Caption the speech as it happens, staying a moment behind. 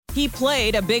He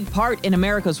played a big part in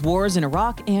America's wars in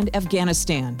Iraq and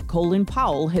Afghanistan. Colin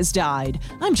Powell has died.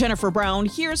 I'm Jennifer Brown.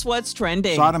 Here's what's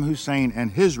trending. Saddam Hussein and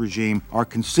his regime are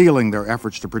concealing their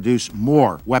efforts to produce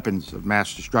more weapons of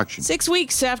mass destruction. 6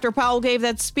 weeks after Powell gave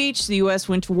that speech, the U.S.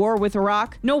 went to war with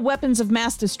Iraq. No weapons of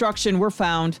mass destruction were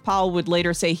found. Powell would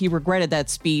later say he regretted that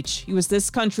speech. He was this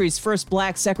country's first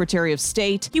black Secretary of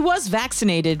State. He was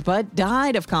vaccinated, but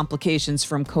died of complications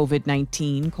from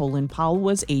COVID-19. Colin Powell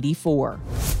was 84.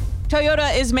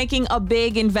 Toyota is making a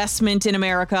big investment in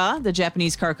America. The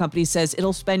Japanese car company says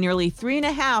it'll spend nearly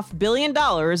 $3.5 billion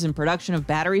in production of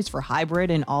batteries for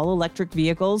hybrid and all-electric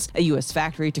vehicles. A U.S.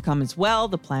 factory to come as well.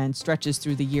 The plan stretches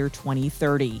through the year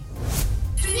 2030.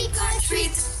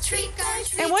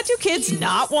 And what do kids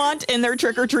not want in their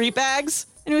trick-or-treat bags?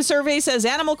 A new survey says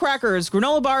animal crackers,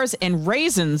 granola bars, and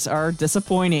raisins are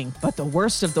disappointing. But the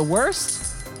worst of the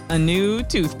worst? A new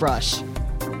toothbrush.